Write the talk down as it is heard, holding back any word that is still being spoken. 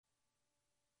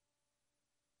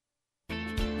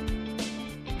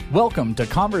Welcome to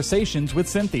Conversations with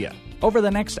Cynthia. Over the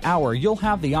next hour, you'll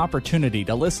have the opportunity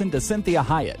to listen to Cynthia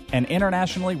Hyatt, an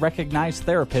internationally recognized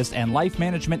therapist and life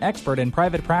management expert in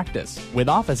private practice, with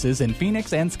offices in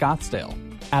Phoenix and Scottsdale.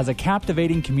 As a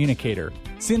captivating communicator,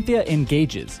 Cynthia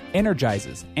engages,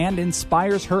 energizes, and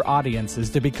inspires her audiences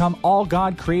to become all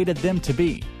God created them to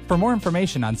be. For more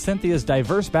information on Cynthia's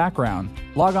diverse background,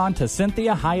 log on to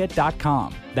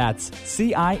CynthiaHyatt.com. That's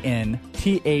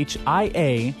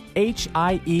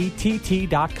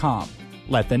CynthiaHiett.com.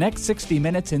 Let the next 60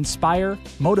 minutes inspire,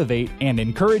 motivate, and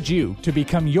encourage you to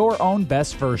become your own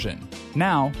best version.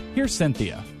 Now, here's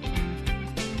Cynthia.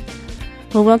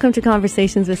 Well, welcome to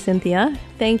Conversations with Cynthia.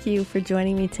 Thank you for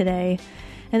joining me today.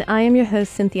 And I am your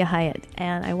host, Cynthia Hyatt.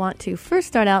 And I want to first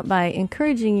start out by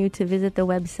encouraging you to visit the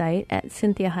website at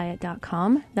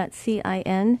CynthiaHiett.com. That's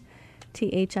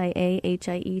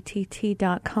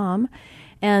CynthiaHiett.com.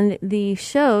 And the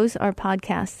shows are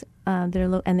podcasts, and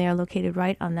they are located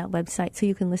right on that website. So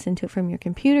you can listen to it from your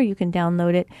computer. You can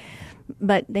download it.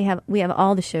 But we have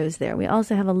all the shows there. We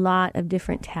also have a lot of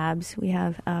different tabs. We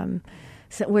have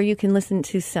where you can listen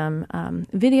to some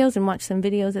videos and watch some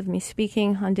videos of me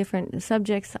speaking on different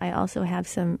subjects. I also have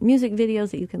some music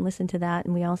videos that you can listen to that.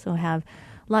 And we also have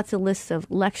lots of lists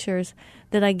of lectures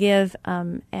that I give.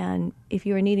 And if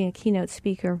you are needing a keynote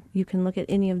speaker, you can look at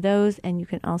any of those. And you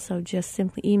can also just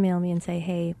simply email me and say,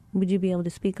 hey, would you be able to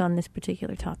speak on this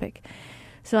particular topic?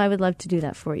 So I would love to do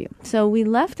that for you. So we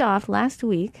left off last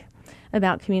week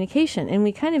about communication. And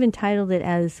we kind of entitled it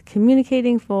as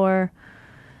Communicating for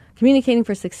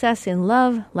Success in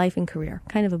Love, Life, and Career.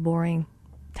 Kind of a boring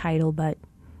title, but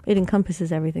it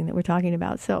encompasses everything that we're talking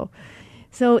about. So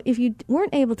if you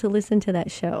weren't able to listen to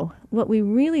that show, what we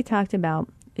really talked about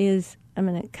is, I'm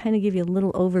going to kind of give you a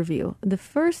little overview. The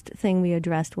first thing we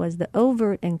addressed was the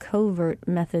overt and covert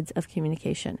methods of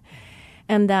communication.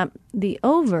 And that the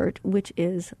overt, which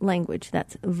is language,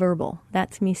 that's verbal,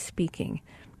 that's me speaking.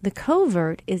 The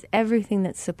covert is everything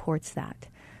that supports that.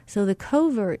 So the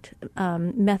covert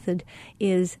method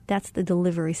that's the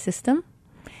delivery system.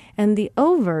 And the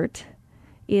overt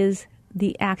is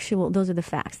the actual, those are the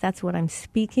facts. That's what I'm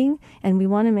speaking. And we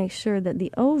want to make sure that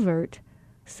the overt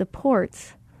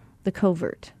supports the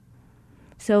covert.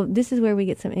 So this is where we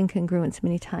get some incongruence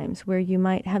many times, where you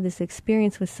might have this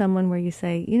experience with someone where you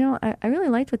say, I really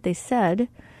liked what they said,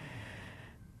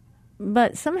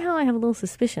 but somehow I have a little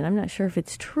suspicion. I'm not sure if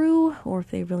it's true or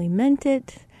if they really meant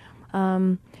it.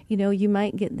 You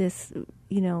might get this,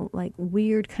 like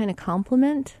weird kind of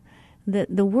compliment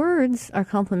that the words are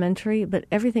complimentary, but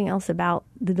everything else about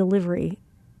the delivery,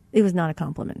 it was not a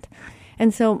compliment.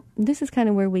 And so this is kind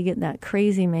of where we get that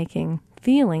crazy making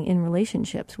feeling in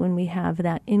relationships when we have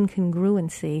that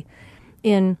incongruency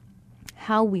in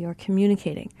how we are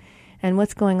communicating. And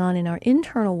what's going on in our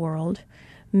internal world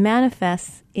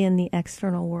manifests in the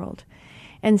external world.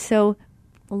 And so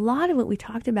a lot of what we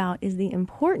talked about is the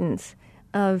importance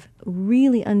of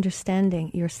really understanding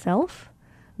yourself,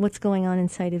 what's going on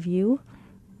inside of you,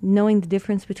 knowing the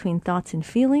difference between thoughts and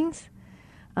feelings,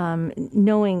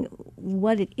 knowing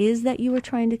what it is that you are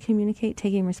trying to communicate,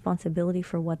 taking responsibility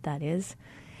for what that is.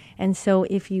 And so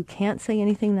if you can't say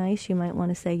anything nice, you might want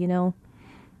to say,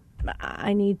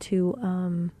 I need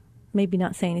to maybe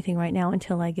not say anything right now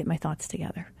until I get my thoughts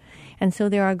together. And so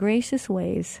there are gracious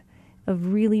ways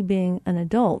of really being an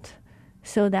adult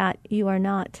so that you are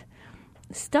not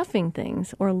stuffing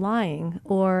things or lying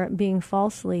or being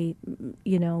falsely,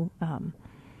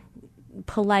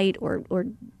 polite or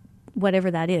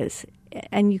whatever that is.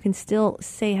 And you can still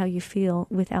say how you feel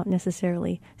without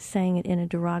necessarily saying it in a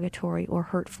derogatory or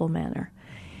hurtful manner.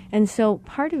 And so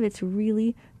part of it's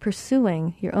really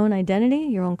pursuing your own identity,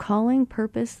 your own calling,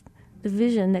 purpose, the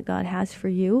vision that God has for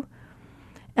you,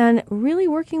 and really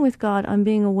working with God on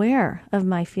being aware of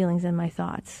my feelings and my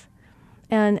thoughts,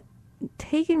 and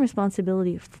taking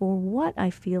responsibility for what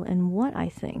I feel and what I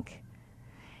think.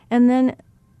 And then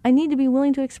I need to be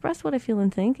willing to express what I feel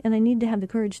and think, and I need to have the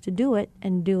courage to do it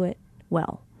and do it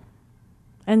well.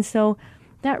 And so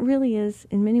that really is,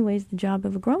 in many ways, the job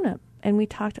of a grown-up. And we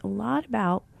talked a lot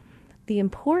about the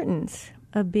importance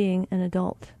of being an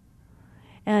adult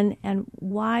and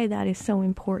why that is so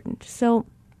important. So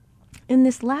in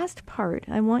this last part,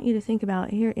 I want you to think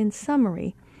about here in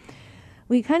summary,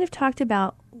 we kind of talked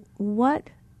about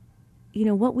what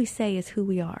we say is who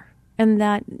we are. And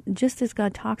that just as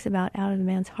God talks about out of a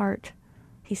man's heart,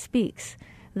 he speaks,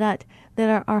 that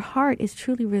our heart is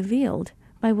truly revealed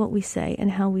by what we say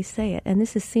and how we say it. And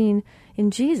this is seen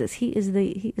in Jesus. He is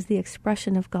the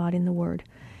expression of God in the Word.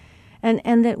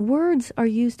 And that words are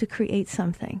used to create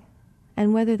something.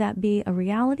 And whether that be a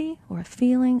reality or a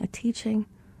feeling, a teaching,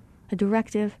 a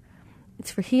directive.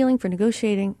 It's for healing, for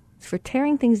negotiating. It's for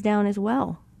tearing things down as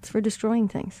well. It's for destroying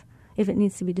things if it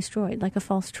needs to be destroyed, like a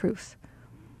false truth.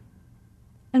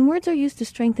 And words are used to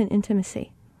strengthen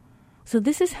intimacy. So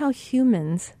this is how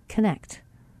humans connect.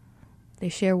 They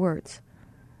share words.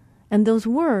 And those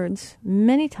words,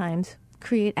 many times,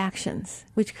 create actions,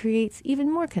 which creates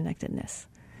even more connectedness.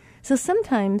 So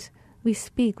sometimes we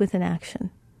speak with an action,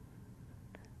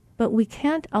 but we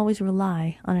can't always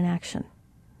rely on an action.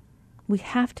 We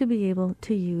have to be able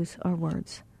to use our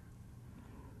words.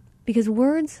 Because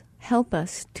words help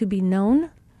us to be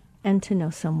known and to know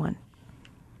someone.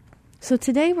 So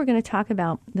today we're going to talk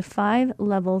about the 5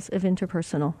 levels of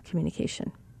interpersonal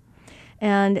communication.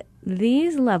 And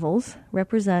these levels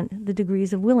represent the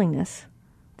degrees of willingness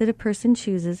that a person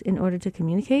chooses in order to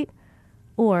communicate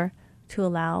or to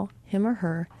allow him or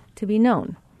her to be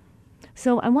known.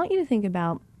 So I want you to think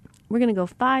about, we're going to go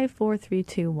 5, 4, 3,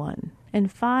 2, 1.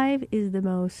 And 5 is the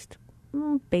most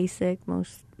basic,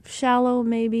 most shallow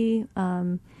maybe.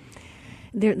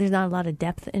 There's not a lot of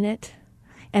depth in it.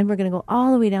 And we're going to go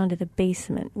all the way down to the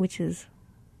basement, which is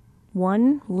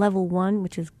level 1,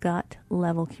 which is gut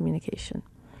level communication.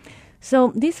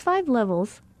 So these 5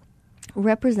 levels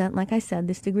represent, like I said,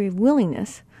 this degree of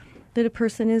willingness that a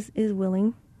person is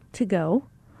willing to go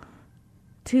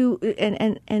to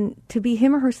and to be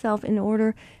him or herself in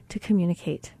order to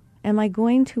communicate. Am I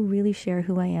going to really share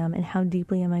who I am, and how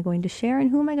deeply am I going to share,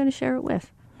 and who am I going to share it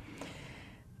with?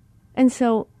 And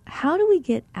so how do we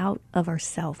get out of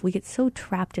ourself? We get so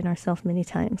trapped in ourself many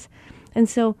times. And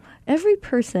so every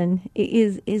person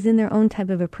is in their own type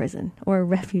of a prison or a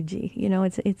refugee. You know,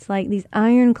 it's like these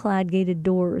ironclad gated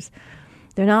doors.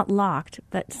 They're not locked,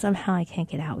 but somehow I can't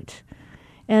get out.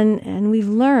 And we've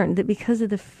learned that because of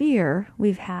the fear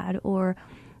we've had or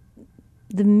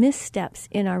the missteps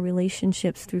in our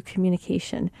relationships through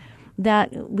communication,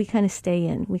 that we kind of stay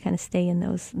in. We kind of stay in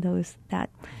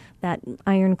that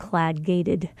ironclad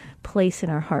gated place in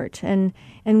our heart. And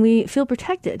we feel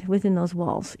protected within those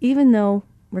walls, even though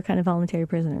we're kind of voluntary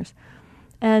prisoners.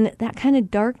 And that kind of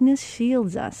darkness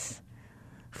shields us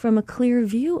from a clear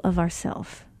view of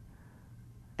ourselves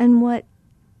and what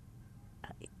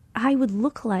I would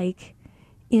look like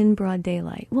in broad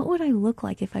daylight. What would I look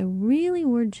like if I really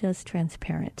were just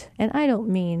transparent? And I don't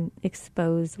mean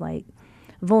exposed, like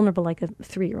vulnerable like a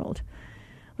 3-year-old.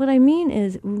 What I mean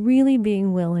is really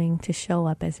being willing to show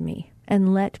up as me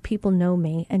and let people know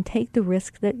me and take the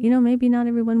risk that, maybe not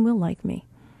everyone will like me.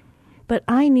 But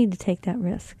I need to take that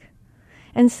risk.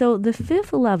 And so the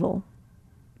 5th level,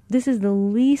 this is the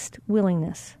least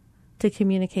willingness to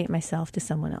communicate myself to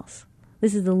someone else.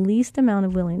 This is the least amount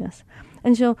of willingness.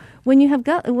 And so when you have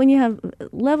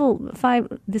level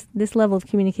 5, this level of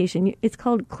communication, it's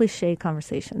called cliche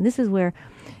conversation. This is where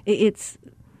it's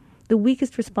the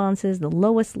weakest responses, the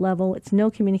lowest level. It's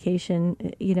no communication.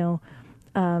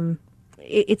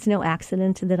 It's no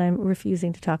accident that I'm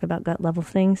refusing to talk about gut level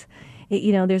things.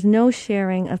 There's no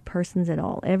sharing of persons at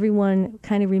all. Everyone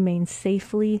kind of remains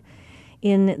safely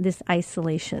in this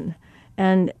isolation.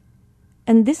 And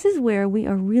this is where we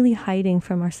are really hiding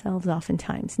from ourselves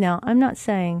oftentimes. Now, I'm not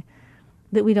saying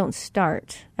that we don't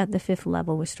start at the 5th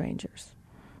level with strangers.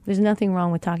 There's nothing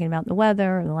wrong with talking about the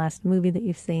weather or the last movie that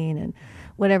you've seen and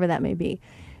whatever that may be.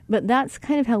 But that's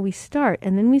kind of how we start.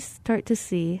 And then we start to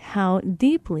see how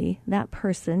deeply that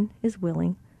person is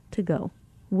willing to go.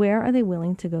 Where are they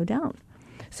willing to go down?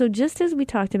 So just as we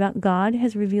talked about, God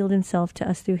has revealed himself to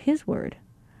us through his word.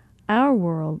 Our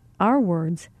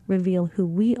words reveal who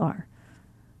we are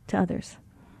to others.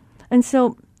 And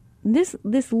so this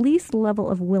least level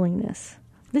of willingness,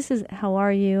 this is, how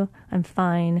are you? I'm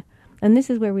fine. And this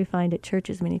is where we find at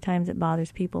churches many times it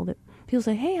bothers people, that people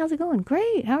say, hey, how's it going?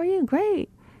 Great. How are you? Great.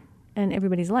 And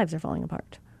everybody's lives are falling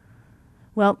apart.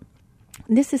 Well,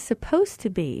 this is supposed to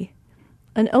be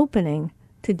an opening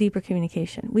to deeper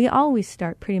communication. We always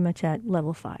start pretty much at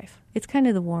level 5. It's kind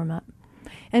of the warm-up.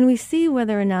 And we see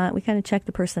whether or not, we kind of check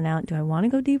the person out. Do I want to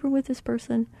go deeper with this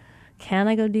person? Can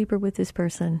I go deeper with this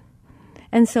person?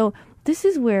 And so this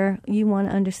is where you want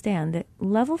to understand that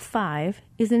level 5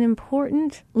 is an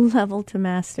important level to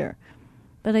master.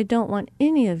 But I don't want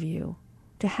any of you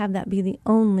to have that be the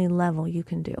only level you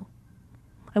can do.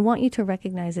 I want you to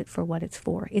recognize it for what it's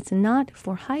for. It's not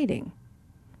for hiding.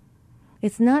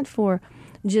 It's not for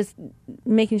just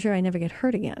making sure I never get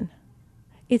hurt again.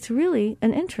 It's really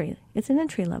an entry. It's an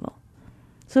entry level.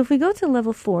 So if we go to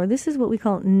level 4, this is what we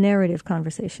call narrative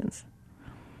conversations.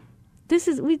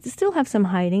 We still have some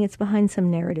hiding. It's behind some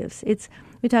narratives.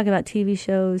 We talk about TV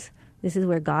shows. This is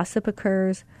where gossip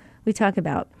occurs. We talk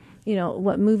about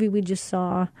what movie we just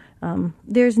saw.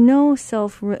 There's no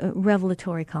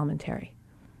self-revelatory commentary.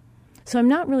 So I'm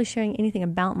not really sharing anything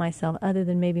about myself other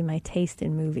than maybe my taste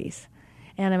in movies.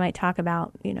 And I might talk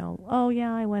about, oh,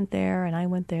 yeah, I went there,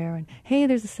 and hey,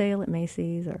 there's a sale at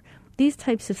Macy's, or these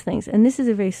types of things. And this is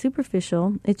a very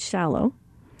superficial, it's shallow,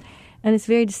 and it's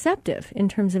very deceptive in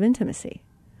terms of intimacy.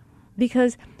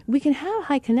 Because we can have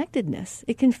high connectedness.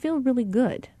 It can feel really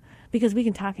good because we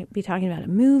can be talking about a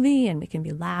movie, and we can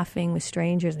be laughing with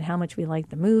strangers and how much we like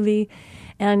the movie.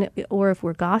 Or if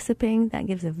we're gossiping, that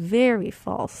gives a very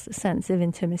false sense of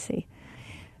intimacy.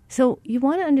 So you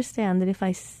want to understand that if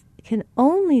I can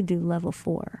only do level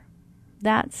 4,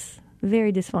 that's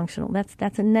very dysfunctional.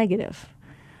 That's a negative.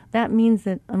 That means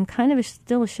that I'm kind of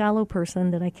still a shallow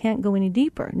person, that I can't go any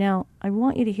deeper. Now, I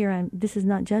want you to hear this is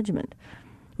not judgment.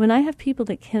 When I have people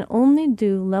that can only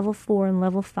do level 4 and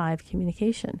level 5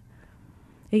 communication,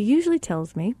 it usually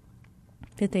tells me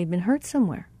that they've been hurt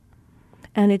somewhere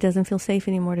and it doesn't feel safe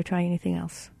anymore to try anything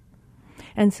else.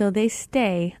 And so they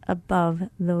stay above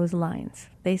those lines.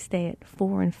 They stay at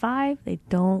 4 and 5. They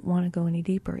don't want to go any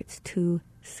deeper. It's too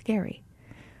scary.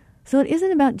 So it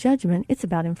isn't about judgment. It's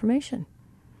about information.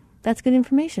 That's good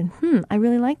information. I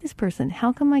really like this person.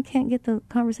 How come I can't get the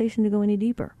conversation to go any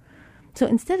deeper? So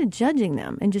instead of judging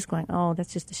them and just going, oh,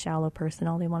 that's just a shallow person,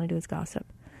 all they want to do is gossip,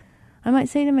 I might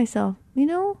say to myself,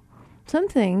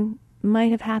 something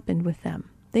might have happened with them.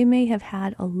 They may have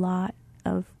had a lot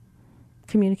of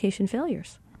communication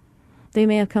failures. They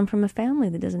may have come from a family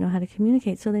that doesn't know how to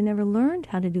communicate, so they never learned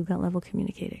how to do gut level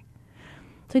communicating.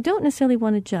 So I don't necessarily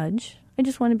want to judge. I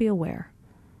just want to be aware.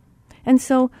 And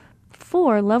so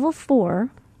level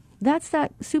 4, that's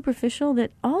that superficial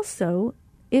that also,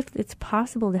 if it's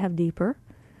possible to have deeper,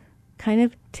 kind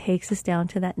of takes us down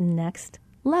to that next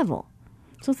level.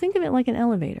 So think of it like an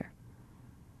elevator.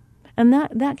 And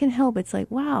that can help. It's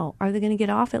like, wow, are they going to get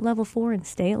off at level 4 and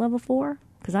stay at level 4?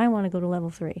 Because I want to go to level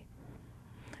 3.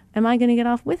 Am I going to get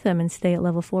off with them and stay at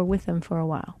level 4 with them for a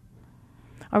while?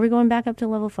 Are we going back up to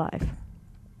level 5?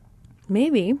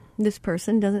 Maybe this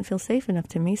person doesn't feel safe enough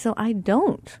to me, so I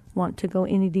don't want to go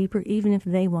any deeper, even if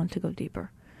they want to go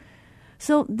deeper.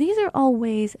 So these are all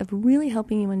ways of really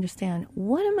helping you understand,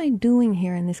 what am I doing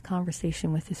here in this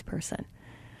conversation with this person?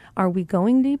 Are we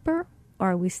going deeper,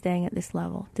 or are we staying at this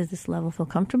level? Does this level feel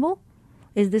comfortable?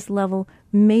 Is this level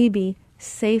maybe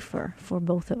safer for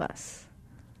both of us?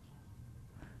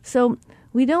 So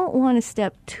we don't want to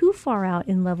step too far out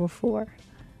in level 4.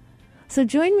 So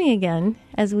join me again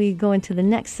as we go into the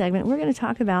next segment. We're going to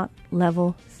talk about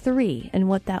level 3 and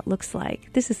what that looks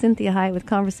like. This is Cynthia Hiett with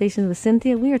Conversations with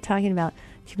Cynthia. We are talking about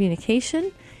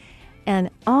communication and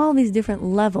all these different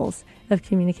levels of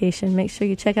communication. Make sure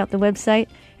you check out the website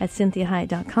at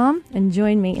CynthiaHiett.com and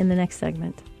join me in the next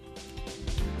segment.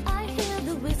 I hear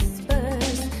the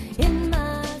whispers in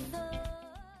my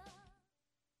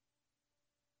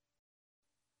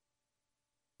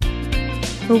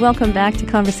Well, welcome back to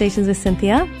Conversations with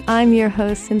Cynthia. I'm your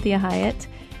host, Cynthia Hiett.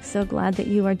 So glad that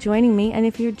you are joining me. And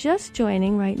if you're just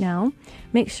joining right now,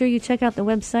 make sure you check out the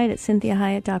website at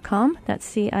CynthiaHiett.com. That's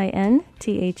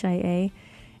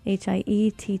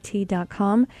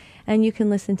CynthiaHiett.com. And you can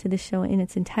listen to the show in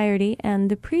its entirety and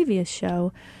the previous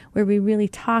show where we really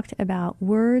talked about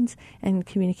words and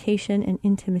communication and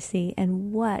intimacy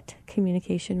and what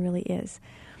communication really is.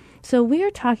 So we are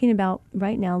talking about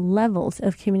right now levels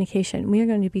of communication. We are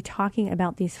going to be talking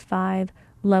about these 5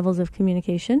 levels of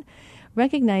communication,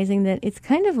 recognizing that it's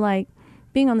kind of like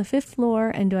being on the 5th floor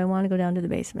and do I want to go down to the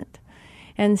basement?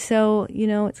 And so,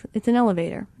 it's an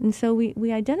elevator. And so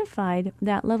we identified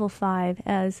that level 5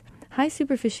 as high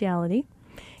superficiality.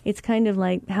 It's kind of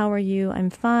like, how are you?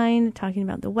 I'm fine, talking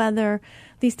about the weather,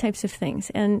 these types of things.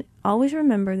 And always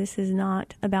remember, this is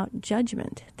not about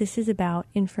judgment. This is about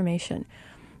information.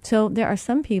 So there are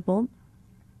some people,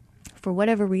 for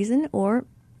whatever reason, or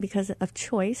because of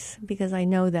choice, because I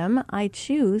know them, I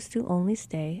choose to only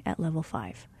stay at level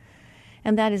 5.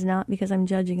 And that is not because I'm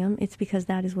judging them. It's because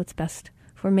that is what's best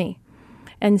for me.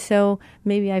 And so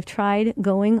maybe I've tried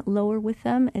going lower with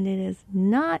them, and it has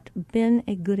not been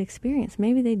a good experience.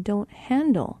 Maybe they don't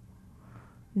handle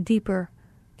deeper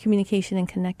communication and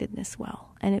connectedness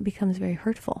well, and it becomes very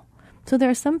hurtful. So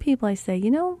there are some people I say,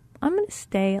 I'm going to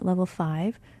stay at level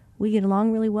 5. We get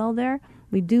along really well there.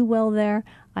 We do well there.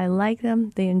 I like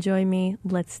them. They enjoy me.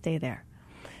 Let's stay there.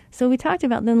 So we talked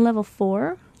about then level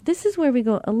 4. This is where we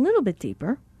go a little bit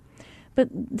deeper. But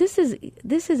this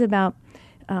is about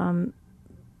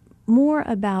more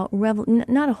about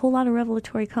not a whole lot of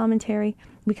revelatory commentary.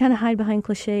 We kind of hide behind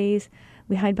cliches.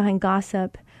 We hide behind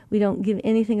gossip. We don't give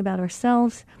anything about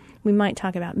ourselves. We might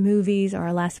talk about movies or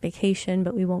our last vacation,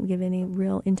 but we won't give any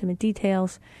real intimate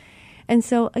details. And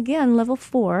so, again, level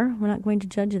 4, we're not going to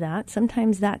judge that.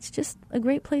 Sometimes that's just a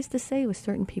great place to say with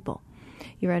certain people.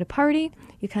 You're at a party,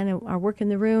 you kind of are working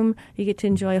the room, you get to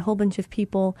enjoy a whole bunch of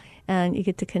people, and you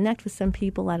get to connect with some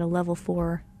people at a level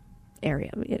 4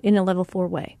 area, in a level 4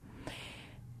 way.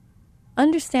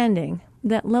 Understanding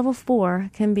that level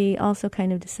 4 can be also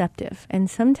kind of deceptive, and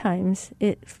sometimes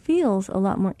it feels a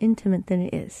lot more intimate than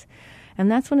it is.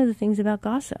 And that's one of the things about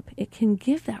gossip. It can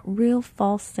give that real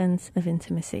false sense of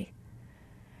intimacy.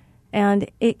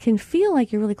 And it can feel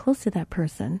like you're really close to that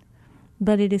person,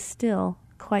 but it is still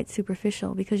quite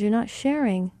superficial because you're not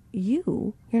sharing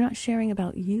you. You're not sharing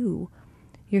about you.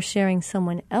 You're sharing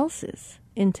someone else's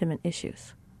intimate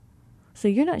issues. So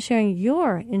you're not sharing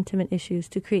your intimate issues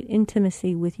to create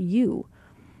intimacy with you.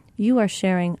 You are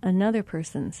sharing another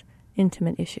person's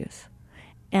intimate issues.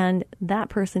 And that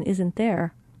person isn't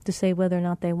there to say whether or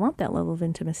not they want that level of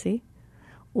intimacy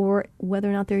or whether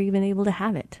or not they're even able to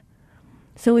have it.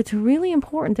 So it's really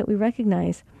important that we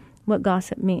recognize what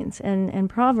gossip means. And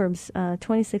Proverbs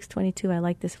 26:22, I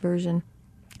like this version.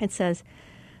 It says,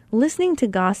 listening to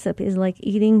gossip is like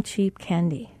eating cheap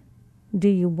candy. Do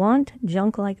you want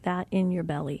junk like that in your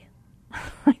belly?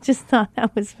 I just thought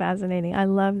that was fascinating. I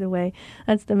love the way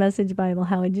that's the Message Bible,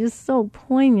 how it just so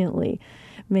poignantly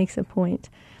makes a point.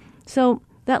 So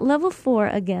that level 4,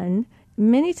 again,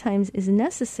 many times is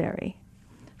necessary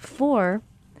for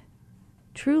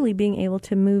truly being able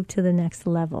to move to the next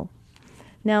level.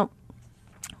 Now,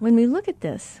 when we look at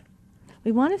this,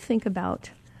 we want to think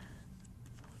about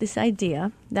this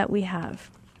idea that we have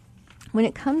when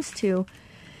it comes to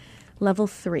level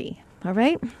 3, all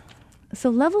right? So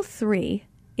level 3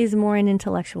 is more an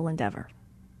intellectual endeavor.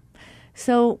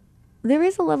 So there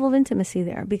is a level of intimacy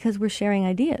there because we're sharing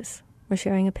ideas, we're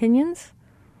sharing opinions,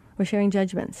 we're sharing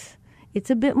judgments. It's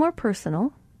a bit more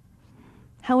personal.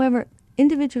 However,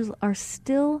 individuals are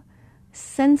still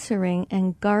censoring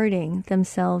and guarding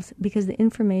themselves because the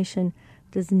information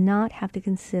does not have to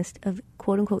consist of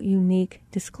quote-unquote unique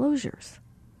disclosures.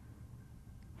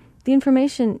 The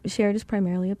information shared is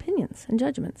primarily opinions and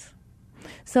judgments.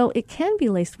 So it can be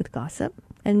laced with gossip,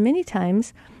 and many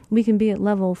times we can be at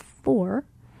level 4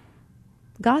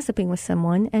 gossiping with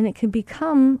someone, and it can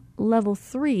become level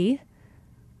 3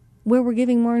 where we're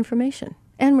giving more information,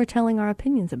 and we're telling our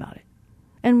opinions about it,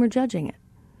 and we're judging it.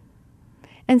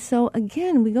 And so,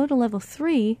 again, we go to level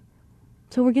 3,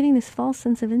 so we're getting this false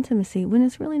sense of intimacy when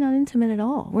it's really not intimate at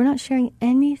all. We're not sharing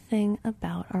anything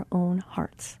about our own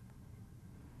hearts.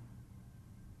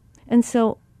 And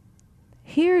so,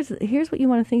 here's what you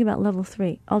want to think about level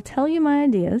 3. I'll tell you my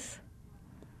ideas,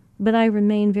 but I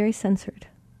remain very censored.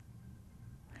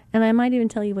 And I might even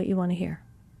tell you what you want to hear.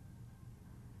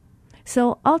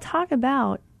 So I'll talk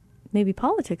about maybe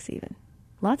politics even.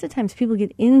 Lots of times people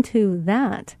get into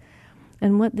that,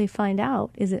 and what they find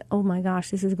out is that, oh my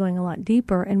gosh, this is going a lot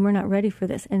deeper, and we're not ready for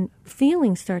this. And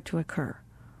feelings start to occur.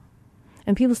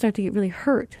 And people start to get really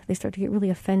hurt. They start to get really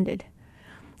offended.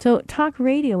 So talk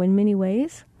radio in many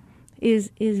ways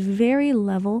is very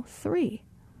level 3.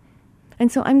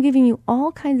 And so I'm giving you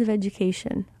all kinds of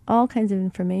education, all kinds of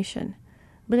information.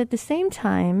 But at the same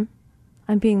time,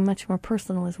 I'm being much more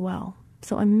personal as well.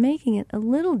 So I'm making it a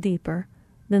little deeper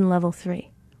than level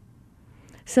 3.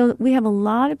 So we have a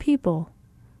lot of people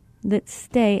that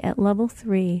stay at level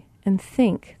 3 and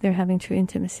think they're having true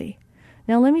intimacy.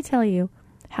 Now let me tell you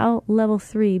how level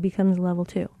 3 becomes level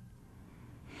 2.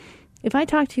 If I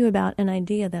talk to you about an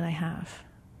idea that I have,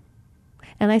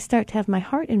 and I start to have my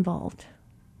heart involved,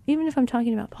 even if I'm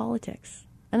talking about politics,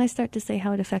 and I start to say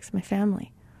how it affects my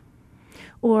family,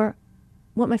 or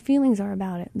what my feelings are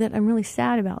about it, that I'm really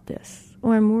sad about this,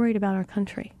 or I'm worried about our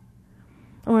country,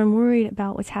 or I'm worried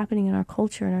about what's happening in our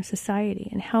culture and our society,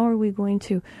 and how are we going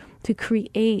to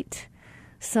create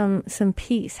some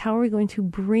peace? How are we going to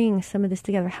bring some of this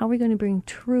together? How are we going to bring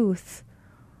truth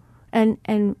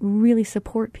and really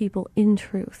support people in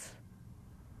truth?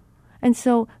 And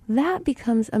so that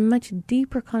becomes a much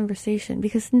deeper conversation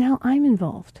because now I'm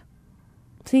involved.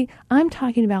 See, I'm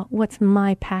talking about what's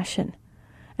my passion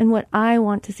and what I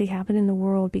want to see happen in the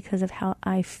world because of how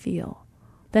I feel.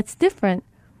 That's different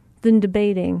than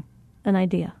debating an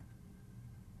idea.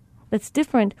 That's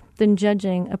different than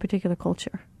judging a particular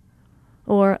culture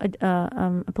or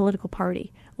a political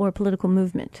party or a political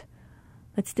movement.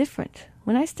 That's different.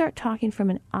 When I start talking from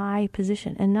an I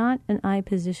position and not an I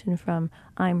position from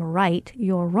I'm right,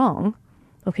 you're wrong,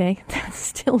 okay, that's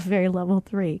still very level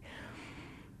 3.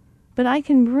 But I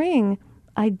can bring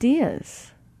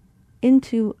ideas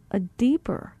into a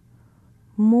deeper,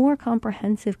 more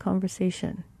comprehensive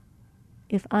conversation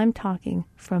if I'm talking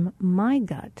from my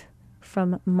gut,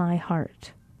 from my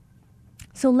heart.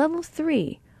 So level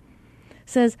 3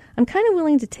 says, I'm kind of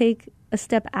willing to take a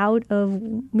step out of,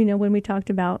 when we talked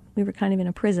about we were kind of in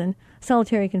a prison,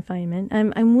 solitary confinement.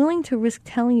 I'm willing to risk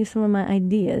telling you some of my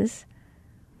ideas,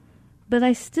 but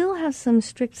I still have some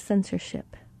strict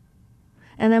censorship.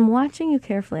 And I'm watching you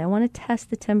carefully. I want to test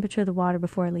the temperature of the water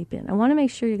before I leap in. I want to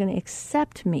make sure you're going to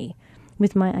accept me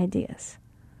with my ideas.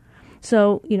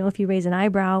 So, if you raise an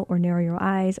eyebrow or narrow your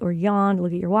eyes or yawn,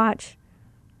 look at your watch,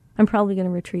 I'm probably going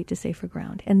to retreat to safer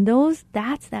ground. And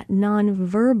that's that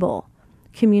nonverbal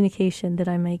communication that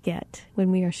I may get when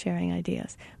we are sharing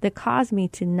ideas that cause me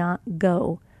to not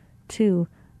go to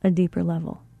a deeper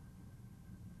level.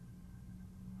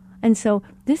 And so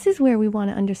this is where we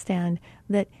want to understand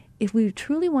that if we're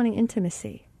truly wanting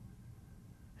intimacy,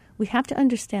 we have to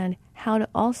understand how to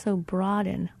also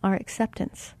broaden our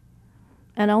acceptance.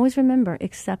 And always remember,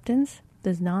 acceptance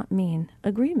does not mean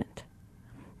agreement.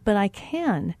 But I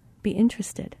can be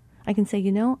interested. I can say,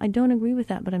 I don't agree with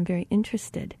that, but I'm very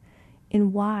interested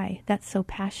in why that's so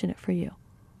passionate for you.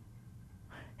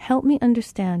 Help me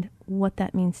understand what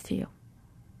that means to you.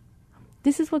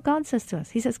 This is what God says to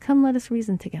us. He says, come, let us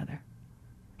reason together.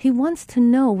 He wants to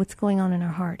know what's going on in our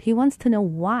heart. He wants to know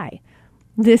why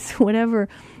this, whatever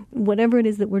it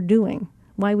is that we're doing,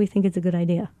 why we think it's a good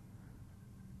idea.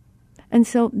 And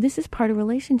so this is part of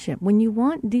relationship. When you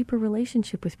want deeper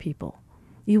relationship with people,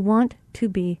 you want to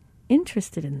be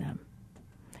interested in them.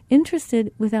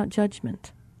 Interested without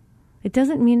judgment. It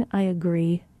doesn't mean I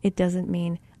agree. It doesn't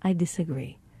mean I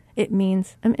disagree. It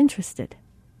means I'm interested.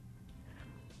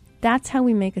 That's how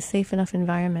we make a safe enough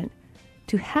environment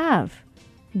to have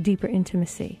deeper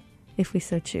intimacy, if we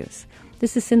so choose.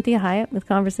 This is Cinthia Hiett with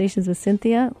Conversations with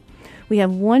Cinthia. We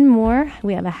have one more.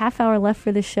 We have a half hour left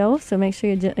for the show, so make sure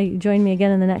you join me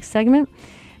again in the next segment.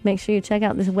 Make sure you check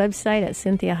out this website at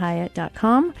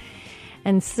CinthiaHiett.com,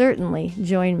 and certainly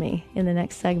join me in the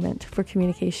next segment for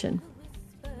communication.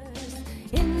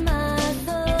 In my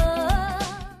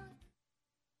thoughts.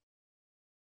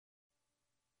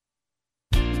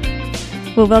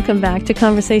 Well, welcome back to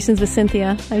Conversations with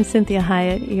Cinthia. I'm Cinthia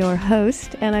Hiett, your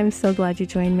host, and I'm so glad you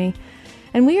joined me.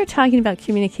 And we are talking about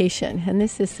communication, and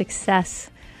this is success.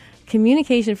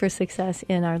 Communication for success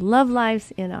in our love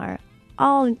lives, in our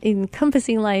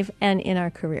all-encompassing life, and in our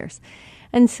careers.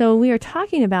 And so we are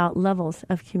talking about levels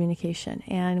of communication,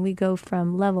 and we go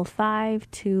from level 5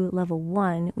 to level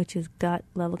 1, which is gut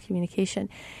level communication.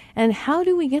 And how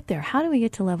do we get there? How do we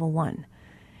get to level 1?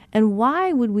 And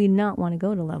why would we not want to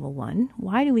go to level 1?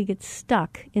 Why do we get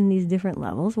stuck in these different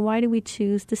levels? Why do we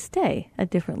choose to stay at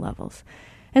different levels?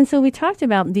 And so we talked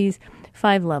about these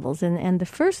 5 levels, and the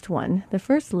first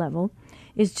level,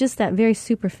 is just that very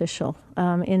superficial,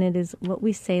 and it is what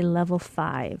we say level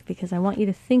 5, because I want you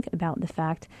to think about the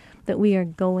fact that we are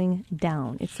going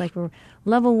down. It's like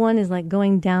level 1 is like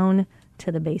going down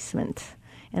to the basement,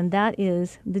 and that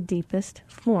is the deepest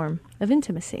form of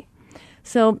intimacy.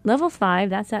 So level 5,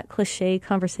 that's that cliche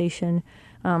conversation.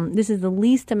 This is the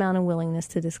least amount of willingness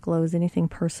to disclose anything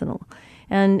personal.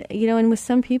 And, and with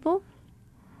some people,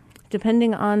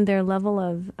 depending on their level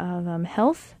of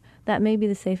health, that may be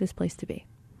the safest place to be.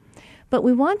 But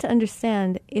we want to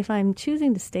understand, if I'm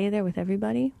choosing to stay there with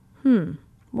everybody,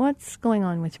 what's going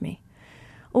on with me?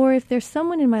 Or if there's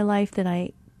someone in my life that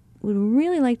I would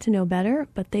really like to know better,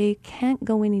 but they can't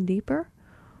go any deeper,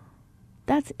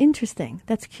 that's interesting.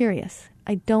 That's curious.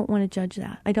 I don't want to judge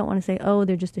that. I don't want to say, oh,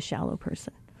 they're just a shallow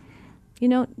person.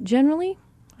 Generally,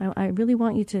 I really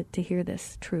want you to hear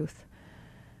this truth.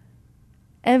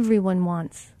 Everyone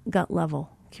wants gut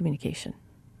level communication.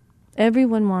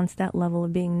 Everyone wants that level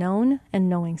of being known and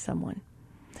knowing someone.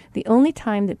 The only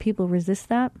time that people resist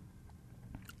that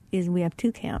is we have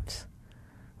 2 camps.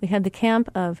 We have the camp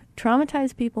of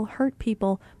traumatized people, hurt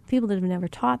people, people that have never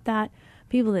taught that,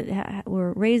 people that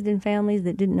were raised in families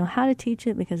that didn't know how to teach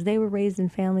it because they were raised in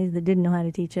families that didn't know how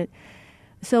to teach it.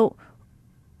 So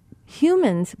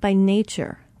humans by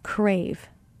nature crave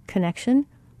connection,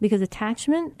 because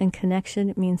attachment and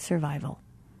connection means survival.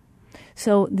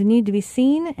 So the need to be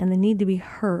seen and the need to be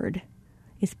heard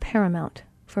is paramount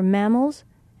for mammals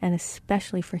and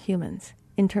especially for humans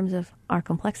in terms of our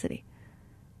complexity.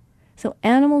 So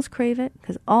animals crave it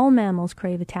because all mammals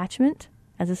crave attachment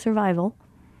as a survival.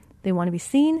 They want to be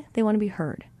seen, they want to be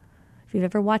heard. If you've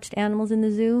ever watched animals in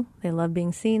the zoo, they love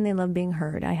being seen, they love being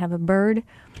heard. I have a bird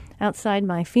outside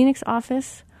my Phoenix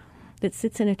office that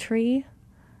sits in a tree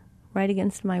right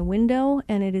against my window,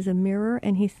 and it is a mirror,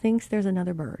 and he thinks there's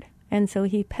another bird. And so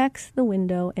he pecks the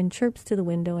window and chirps to the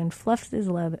window and fluffs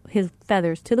his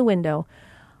feathers to the window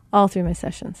all through my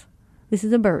sessions. This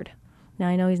is a bird. Now,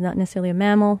 I know he's not necessarily a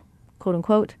mammal, quote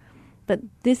unquote, but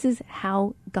this is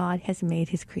how God has made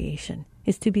his creation,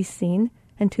 is to be seen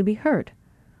and to be heard.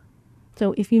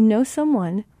 So if you know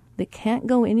someone that can't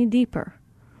go any deeper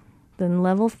than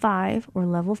level 5 or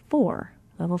level 4,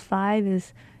 level 5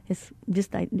 is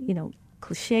just,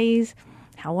 cliches.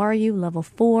 How are you? Level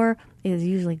 4 is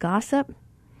usually gossip,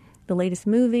 the latest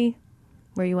movie,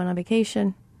 where you went on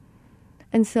vacation.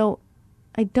 And so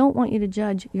I don't want you to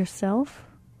judge yourself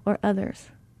or others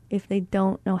if they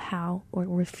don't know how or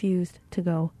refused to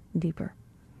go deeper.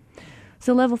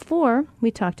 So level 4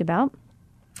 we talked about,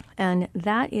 and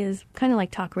that is kind of like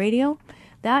talk radio.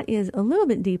 That is a little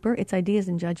bit deeper. It's ideas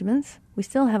and judgments. We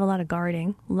still have a lot of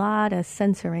guarding, a lot of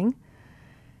censoring.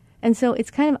 And so it's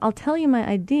kind of, I'll tell you my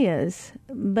ideas,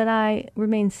 but I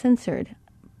remain censored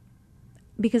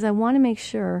because I want to make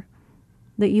sure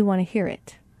that you want to hear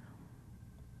it.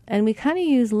 And we kind of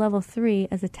use level 3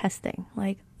 as a testing.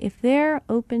 Like, if they're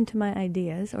open to my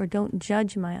ideas or don't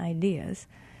judge my ideas,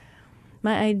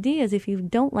 if you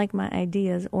don't like my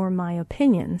ideas or my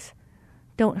opinions,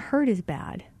 don't hurt as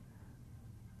bad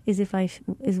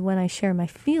is when I share my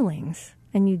feelings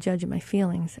and you judge my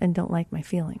feelings and don't like my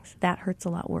feelings. That hurts a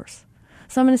lot worse.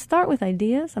 So I'm going to start with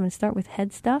ideas. I'm going to start with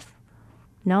head stuff,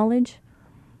 knowledge,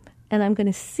 and I'm going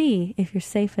to see if you're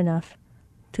safe enough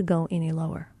to go any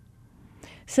lower.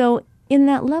 So in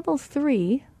that level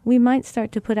 3, we might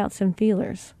start to put out some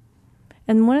feelers.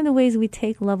 And one of the ways we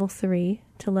take level 3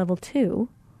 to level 2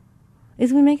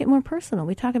 is we make it more personal.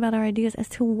 We talk about our ideas as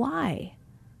to why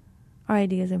our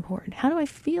idea is important. How do I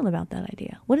feel about that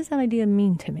idea? What does that idea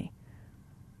mean to me?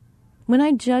 When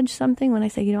I judge something, when I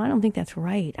say, I don't think that's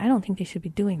right, I don't think they should be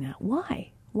doing that.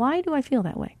 Why? Why do I feel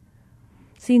that way?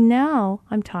 See, now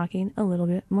I'm talking a little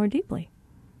bit more deeply.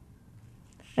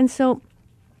 And so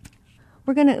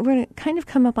we're gonna kind of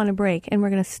come up on a break, and we're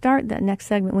gonna start that next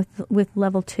segment with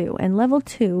level 2. And level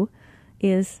 2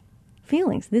 is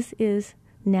feelings. This is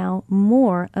now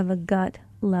more of a gut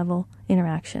level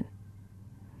interaction.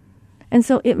 And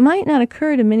so it might not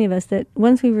occur to many of us that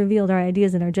once we've revealed our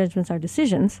ideas and our judgments, our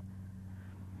decisions,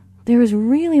 there is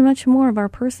really much more of our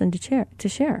person to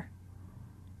share.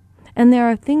 And there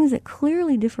are things that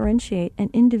clearly differentiate and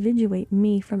individuate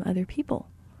me from other people.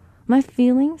 My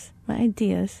feelings, my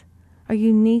ideas are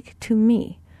unique to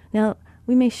me. Now,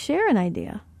 we may share an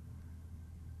idea,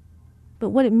 but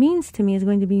what it means to me is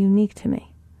going to be unique to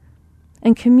me.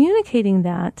 And communicating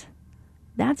that's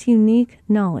unique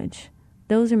knowledge.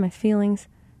 Those are my feelings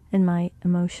and my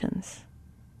emotions.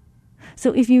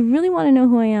 So if you really want to know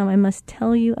who I am, I must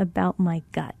tell you about my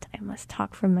gut. I must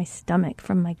talk from my stomach,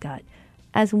 from my gut,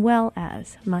 as well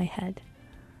as my head.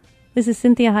 This is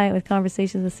Cynthia Hiett with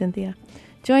Conversations with Cynthia.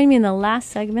 Join me in the last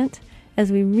segment as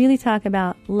we really talk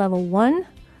about level 1,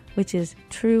 which is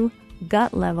true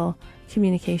gut level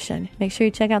communication. Make sure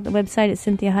you check out the website at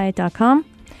CynthiaHiett.com,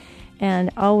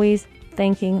 and always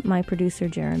thanking my producer,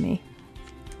 Jeremy.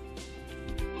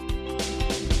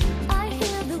 I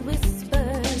hear the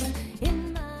whispers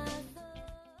in my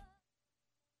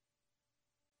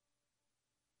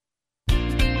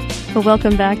Well,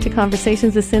 welcome back to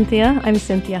Conversations with Cynthia. I'm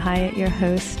Cynthia Hiett, your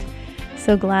host.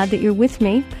 So glad that you're with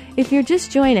me. If you're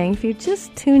just joining, if you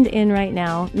just tuned in right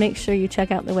now, make sure you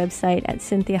check out the website at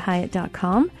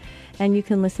CynthiaHiett.com, and you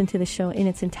can listen to the show in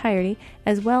its entirety,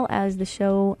 as well as the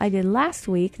show I did last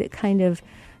week that kind of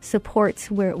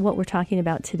supports what we're talking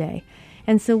about today.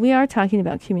 And so we are talking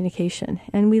about communication.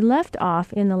 And we left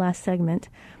off in the last segment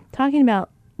talking about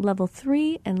level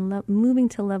 3 and moving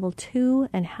to level 2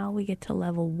 and how we get to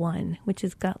level 1, which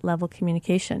is gut level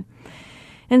communication.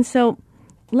 And so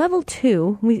level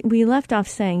 2, we left off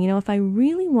saying, if I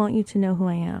really want you to know who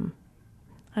I am,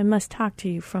 I must talk to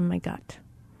you from my gut.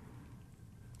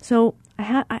 So I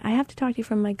have to talk to you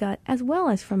from my gut as well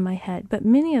as from my head. But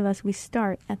many of us, we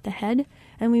start at the head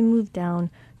and we move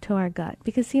down to our gut.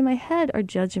 Because, see, my head are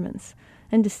judgments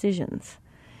and decisions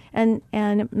and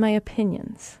my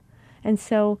opinions. And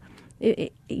so,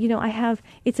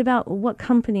 it's about what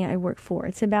company I work for.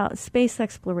 It's about space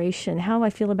exploration, how I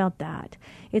feel about that.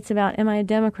 It's about, am I a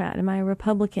Democrat? Am I a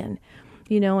Republican?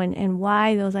 And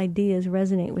why those ideas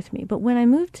resonate with me. But when I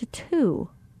move to 2,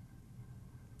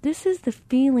 this is the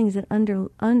feelings that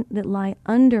lie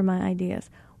under my ideas.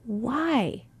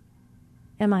 Why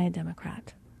am I a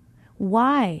Democrat?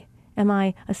 Why am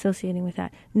I associating with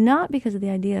that? Not because of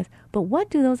the ideas, but what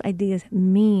do those ideas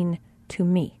mean to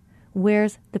me?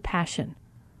 Where's the passion?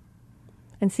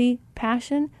 And see,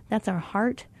 passion, that's our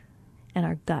heart and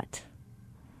our gut.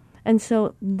 And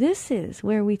so this is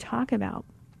where we talk about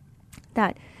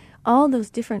that all those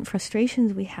different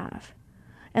frustrations we have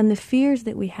and the fears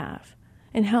that we have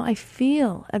and how I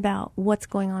feel about what's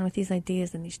going on with these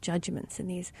ideas and these judgments and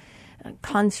these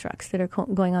constructs that are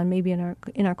going on maybe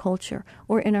in our culture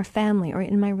or in our family or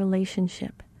in my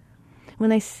relationship.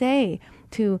 When I say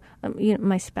to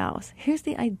my spouse, here's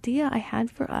the idea I had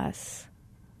for us,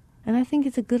 and I think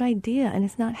it's a good idea, and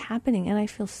it's not happening, and I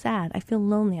feel sad, I feel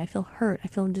lonely, I feel hurt, I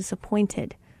feel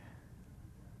disappointed.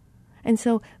 And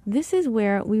so this is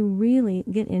where we really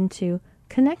get into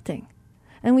connecting.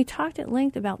 And we talked at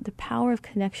length about the power of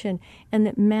connection, and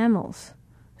that mammals,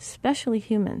 especially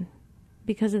human,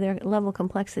 because of their level of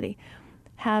complexity,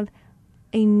 have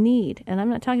a need, and I'm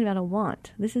not talking about a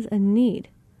want, this is a need,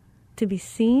 to be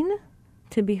seen,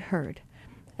 to be heard.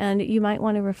 And you might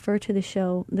want to refer to the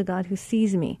show, The God Who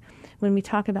Sees Me, when we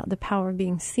talk about the power of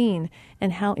being seen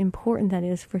and how important that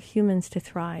is for humans to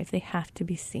thrive. They have to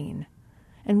be seen.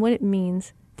 And what it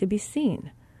means to be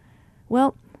seen.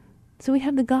 Well, so we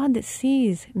have the God that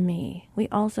sees me. We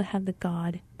also have the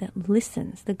God that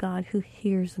listens, the God who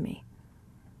hears me.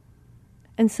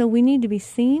 And so we need to be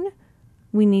seen,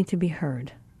 we need to be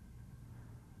heard.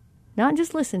 Not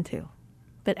just listened to,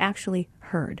 but actually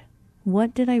heard.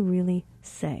 What did I really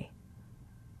say?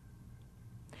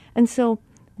 And so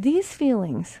these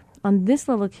feelings on this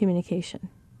level of communication,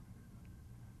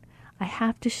 I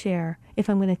have to share if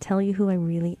I'm going to tell you who I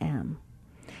really am.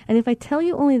 And if I tell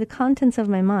you only the contents of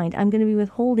my mind, I'm going to be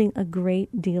withholding a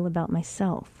great deal about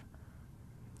myself,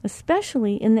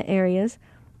 especially in the areas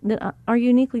that are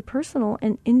uniquely personal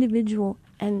and individual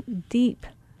and deep,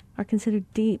 are considered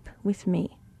deep with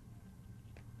me.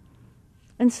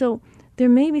 And so there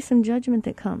may be some judgment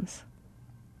that comes.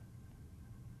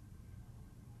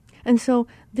 And so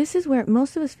this is where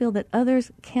most of us feel that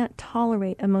others can't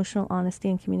tolerate emotional honesty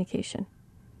and communication.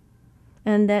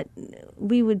 And that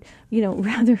we would,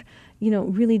 rather,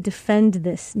 really defend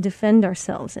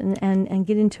ourselves and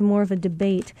get into more of a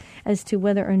debate as to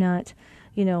whether or not,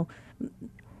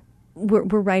 we're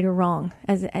right or wrong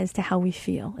as to how we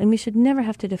feel. And we should never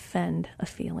have to defend a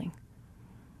feeling.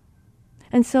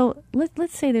 And so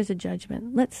let's say there's a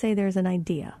judgment. Let's say there's an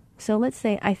idea. So let's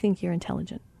say I think you're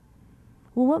intelligent.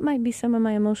 Well, what might be some of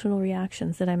my emotional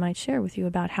reactions that I might share with you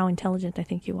about how intelligent I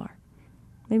think you are?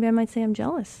 Maybe I might say I'm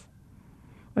jealous,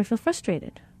 or I feel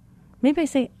frustrated. Maybe I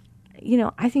say,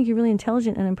 I think you're really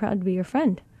intelligent and I'm proud to be your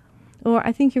friend. Or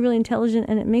I think you're really intelligent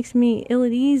and it makes me ill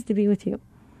at ease to be with you.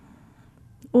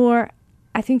 Or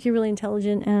I think you're really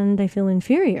intelligent and I feel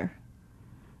inferior.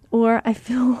 Or I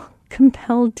feel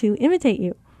compelled to imitate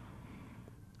you.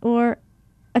 Or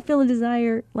I feel a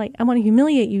desire, like I want to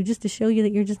humiliate you just to show you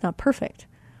that you're just not perfect.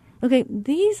 Okay,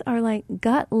 these are like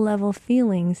gut level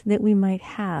feelings that we might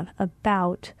have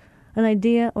about an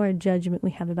idea or a judgment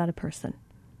we have about a person.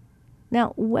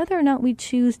 Now, whether or not we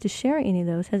choose to share any of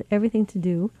those has everything to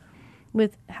do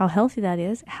with how healthy that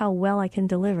is, how well I can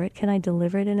deliver it. Can I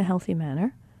deliver it in a healthy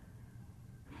manner?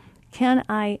 Can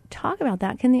I talk about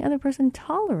that? Can the other person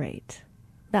tolerate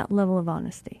that level of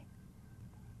honesty?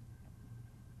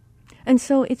 And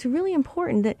so it's really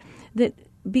important that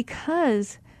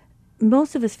because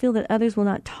most of us feel that others will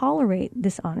not tolerate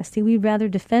dishonesty, we'd rather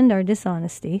defend our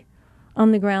dishonesty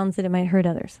on the grounds that it might hurt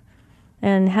others.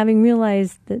 And having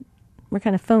realized that we're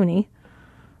kind of phony,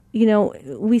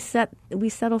 we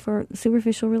settle for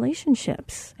superficial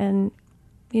relationships. And,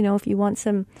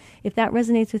 if that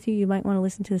resonates with you, you might want to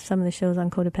listen to some of the shows on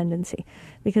codependency,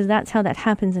 because that's how that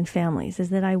happens in families, is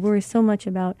that I worry so much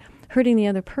about hurting the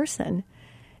other person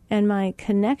and my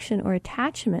connection or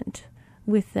attachment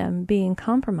with them being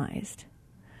compromised,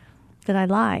 that I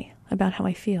lie about how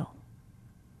I feel.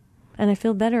 And I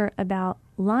feel better about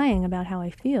lying about how I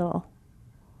feel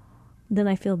than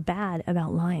I feel bad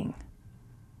about lying.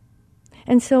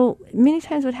 And so many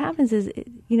times what happens is,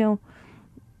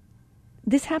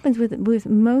 this happens with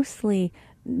mostly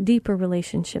deeper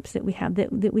relationships that we have,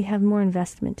 that we have more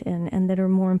investment in and that are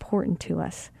more important to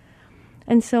us.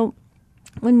 And so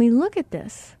when we look at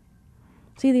this,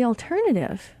 see, the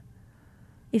alternative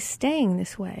is staying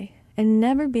this way and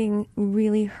never being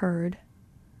really heard,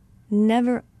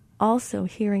 never also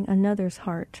hearing another's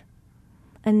heart,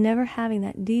 and never having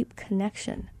that deep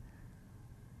connection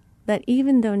that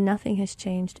even though nothing has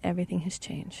changed, everything has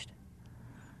changed.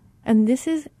 And this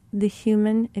is the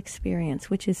human experience,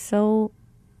 which is so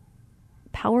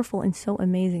powerful and so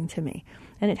amazing to me.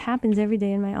 And it happens every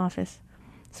day in my office.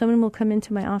 Someone will come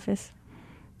into my office,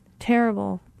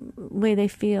 terrible way they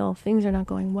feel, things are not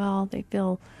going well, they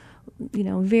feel,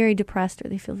 very depressed, or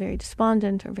they feel very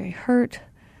despondent or very hurt,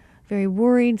 very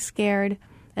worried, scared.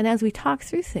 And as we talk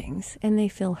through things and they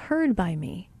feel heard by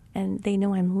me and they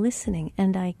know I'm listening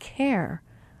and I care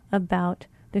about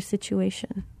their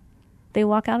situation, they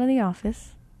walk out of the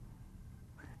office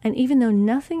And even though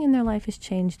nothing in their life has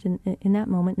changed in that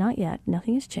moment, not yet,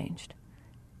 nothing has changed.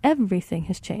 Everything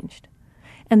has changed.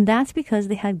 And that's because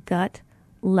they had gut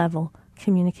level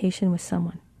communication with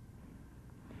someone.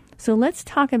 So let's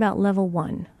talk about level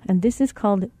 1, and this is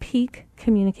called peak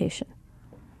communication.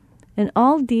 And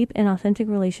all deep and authentic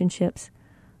relationships,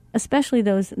 especially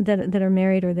those that are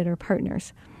married or that are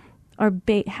partners,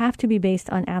 have to be based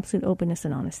on absolute openness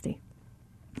and honesty.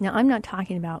 Now, I'm not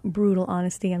talking about brutal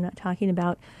honesty. I'm not talking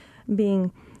about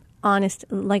being honest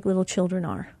like little children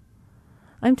are.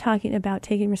 I'm talking about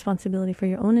taking responsibility for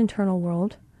your own internal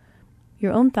world,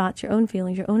 your own thoughts, your own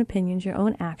feelings, your own opinions, your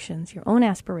own actions, your own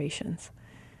aspirations.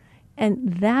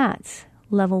 And that's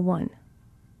level 1.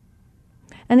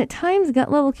 And at times,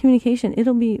 gut level communication,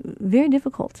 it'll be very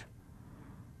difficult.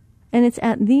 And it's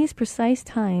at these precise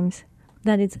times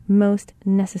that it's most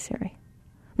necessary.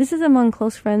 This is among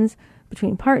close friends,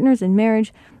 between partners in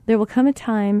marriage. There will come a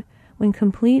time when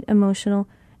complete emotional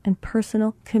and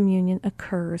personal communion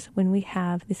occurs when we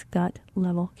have this gut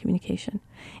level communication.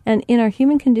 And in our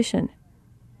human condition,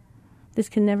 this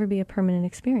can never be a permanent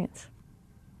experience.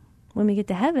 When we get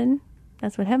to heaven,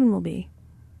 that's what heaven will be.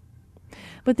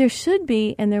 But there should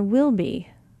be, and there will be,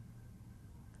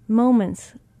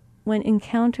 moments when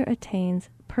encounter attains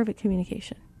perfect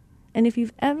communication. And if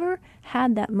you've ever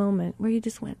had that moment where you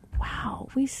just went, wow,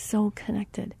 we're so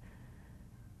connected,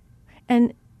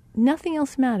 and nothing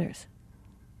else matters.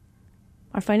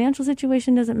 Our financial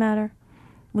situation doesn't matter.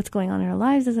 What's going on in our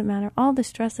lives doesn't matter. All the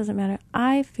stress doesn't matter.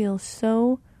 I feel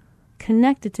so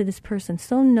connected to this person,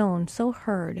 so known, so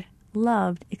heard,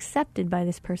 loved, accepted by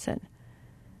this person,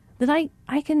 that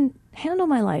I can handle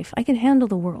my life. I can handle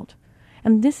the world.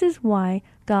 And this is why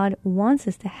God wants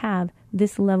us to have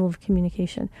this level of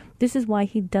communication. This is why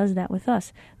he does that with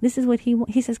us. This is what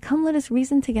he says, come, let us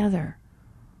reason together.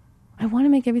 I want to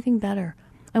make everything better.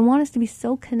 I want us to be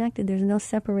so connected there's no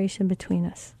separation between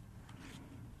us.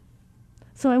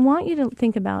 So I want you to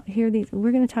think about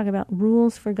we're going to talk about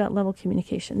rules for gut level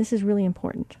communication. This is really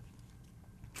important.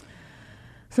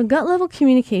 So gut level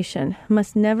communication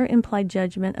must never imply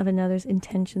judgment of another's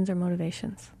intentions or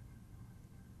motivations.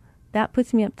 That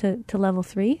puts me up to level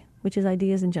 3, which is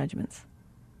ideas and judgments.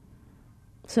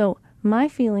 So my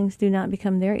feelings do not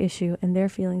become their issue, and their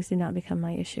feelings do not become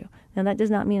my issue. Now, that does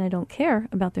not mean I don't care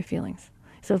about their feelings.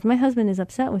 So if my husband is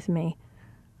upset with me,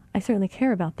 I certainly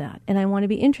care about that, and I want to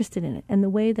be interested in it. And the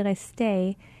way that I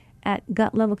stay at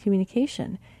gut level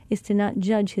communication is to not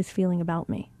judge his feeling about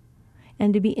me,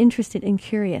 and to be interested and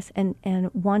curious and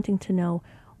wanting to know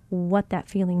what that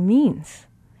feeling means.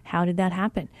 How did that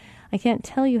happen? I can't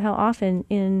tell you how often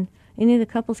in any of the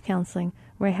couples counseling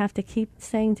where I have to keep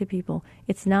saying to people,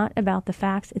 it's not about the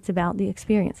facts, it's about the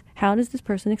experience. How does this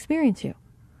person experience you?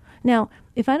 Now,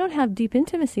 if I don't have deep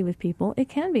intimacy with people, it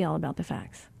can be all about the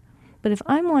facts. But if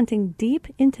I'm wanting deep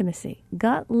intimacy,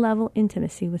 gut level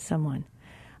intimacy with someone,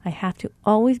 I have to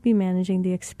always be managing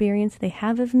the experience they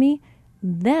have of me.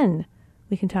 Then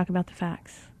we can talk about the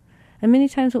facts. And many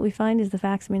times what we find is the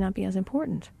facts may not be as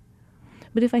important.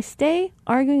 But if I stay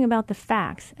arguing about the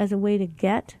facts as a way to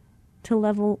get to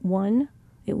level 1,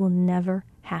 it will never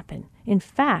happen. In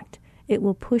fact, it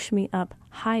will push me up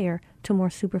higher to more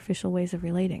superficial ways of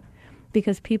relating,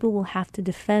 because people will have to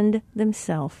defend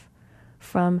themselves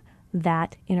from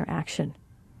that interaction.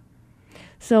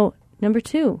 So, number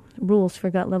 2, rules for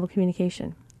gut level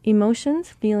communication. Emotions,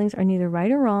 feelings are neither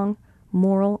right or wrong,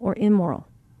 moral or immoral.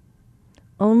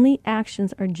 Only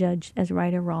actions are judged as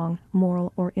right or wrong,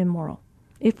 moral or immoral,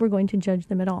 if we're going to judge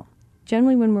them at all.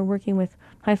 Generally, when we're working with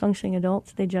high-functioning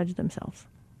adults, they judge themselves.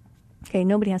 Okay,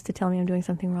 nobody has to tell me I'm doing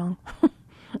something wrong.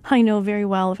 I know very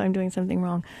well if I'm doing something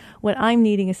wrong. What I'm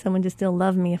needing is someone to still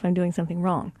love me if I'm doing something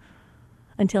wrong,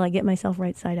 until I get myself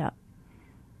right side up.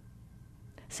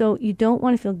 So you don't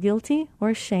want to feel guilty or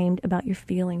ashamed about your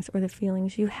feelings or the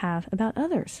feelings you have about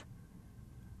others.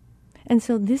 And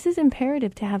so this is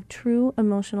imperative to have true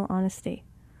emotional honesty.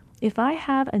 If I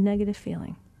have a negative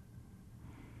feeling,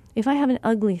 if I have an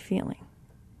ugly feeling,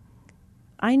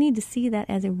 I need to see that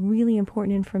as a really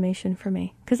important information for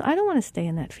me, because I don't want to stay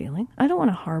in that feeling. I don't want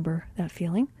to harbor that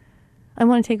feeling. I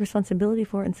want to take responsibility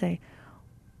for it and say,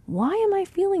 why am I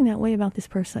feeling that way about this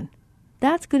person?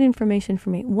 That's good information for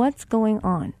me. What's going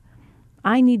on?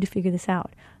 I need to figure this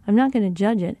out. I'm not going to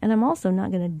judge it, and I'm also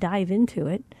not going to dive into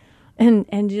it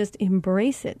and just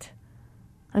embrace it.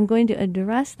 I'm going to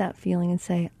address that feeling and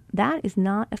say, that is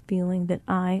not a feeling that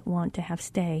I want to have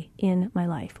stay in my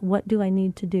life. What do I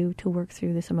need to do to work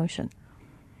through this emotion?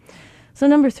 So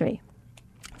number 3,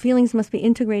 feelings must be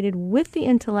integrated with the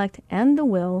intellect and the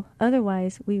will.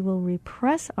 Otherwise, we will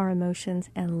repress our emotions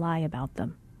and lie about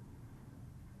them.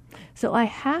 So I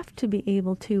have to be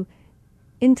able to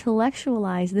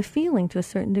intellectualize the feeling to a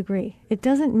certain degree. It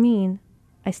doesn't mean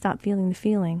I stop feeling the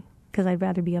feeling because I'd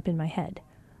rather be up in my head.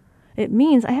 It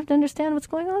means I have to understand what's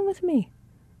going on with me.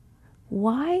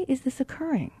 Why is this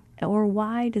occurring? Or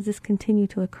why does this continue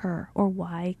to occur? Or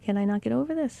why can I not get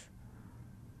over this?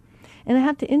 And I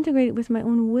have to integrate it with my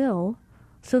own will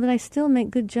so that I still make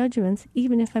good judgments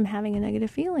even if I'm having a negative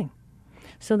feeling.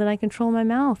 So that I control my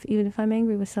mouth even if I'm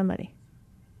angry with somebody.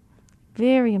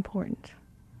 Very important.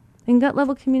 In gut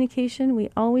level communication, we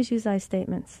always use I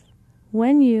statements.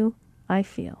 When you, I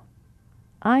feel.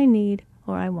 I need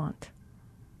or I want.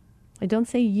 I don't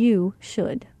say you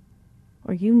should,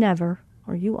 or you never,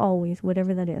 or you always,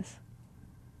 whatever that is.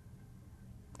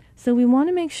 So we want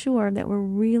to make sure that we're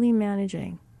really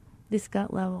managing this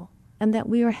gut level and that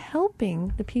we are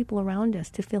helping the people around us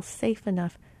to feel safe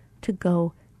enough to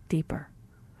go deeper.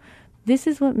 This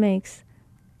is what makes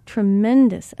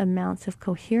tremendous amounts of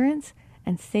coherence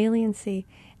and saliency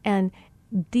and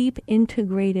deep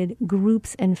integrated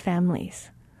groups and families,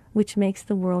 which makes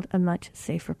the world a much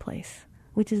safer place,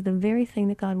 which is the very thing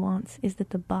that God wants, is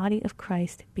that the body of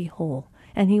Christ be whole.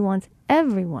 And he wants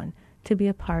everyone to be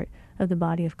a part of the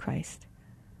body of Christ.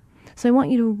 So I want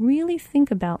you to really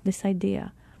think about this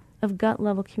idea of gut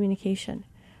level communication.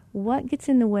 What gets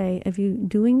in the way of you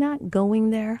doing that,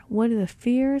 going there? What are the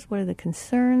fears? What are the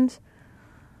concerns?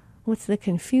 What's the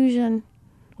confusion?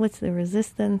 What's the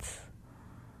resistance?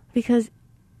 Because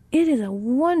it is a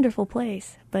wonderful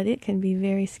place, but it can be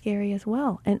very scary as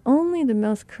well. And only the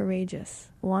most courageous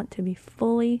want to be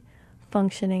fully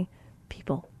functioning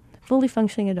people, fully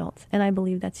functioning adults. And I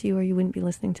believe that's you, or you wouldn't be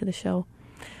listening to the show.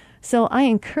 So I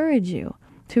encourage you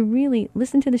to really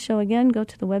listen to the show again, go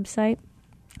to the website,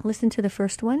 listen to the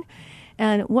first one.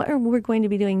 And what we're going to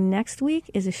be doing next week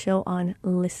is a show on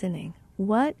listening.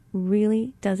 What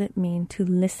really does it mean to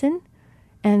listen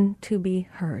and to be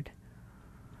heard?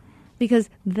 Because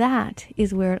that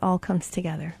is where it all comes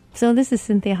together. So this is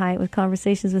Cynthia Hiett with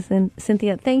Conversations with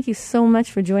Cynthia. Thank you so much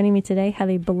for joining me today.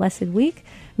 Have a blessed week.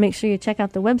 Make sure you check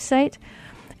out the website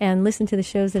and listen to the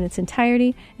shows in its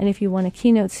entirety. And if you want a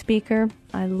keynote speaker,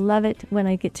 I love it when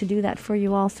I get to do that for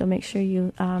you all. So make sure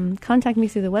you contact me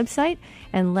through the website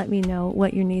and let me know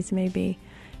what your needs may be.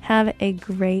 Have a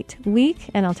great week,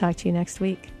 and I'll talk to you next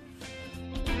week.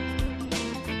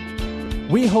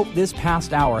 We hope this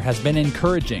past hour has been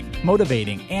encouraging,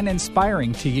 motivating, and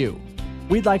inspiring to you.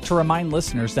 We'd like to remind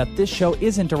listeners that this show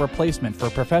isn't a replacement for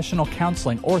professional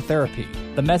counseling or therapy.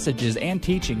 The messages and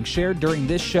teachings shared during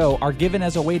this show are given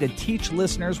as a way to teach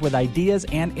listeners with ideas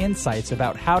and insights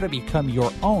about how to become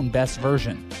your own best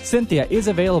version. Cynthia is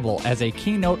available as a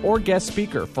keynote or guest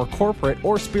speaker for corporate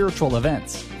or spiritual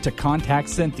events. To contact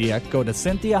Cynthia, go to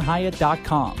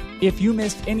CynthiaHiett.com. If you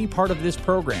missed any part of this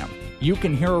program, you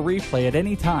can hear a replay at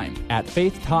any time at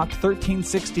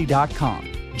faithtalk1360.com.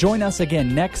 Join us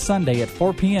again next Sunday at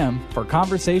 4 p.m. for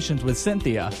Conversations with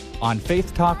Cynthia on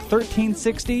Faith Talk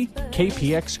 1360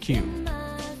 KPXQ.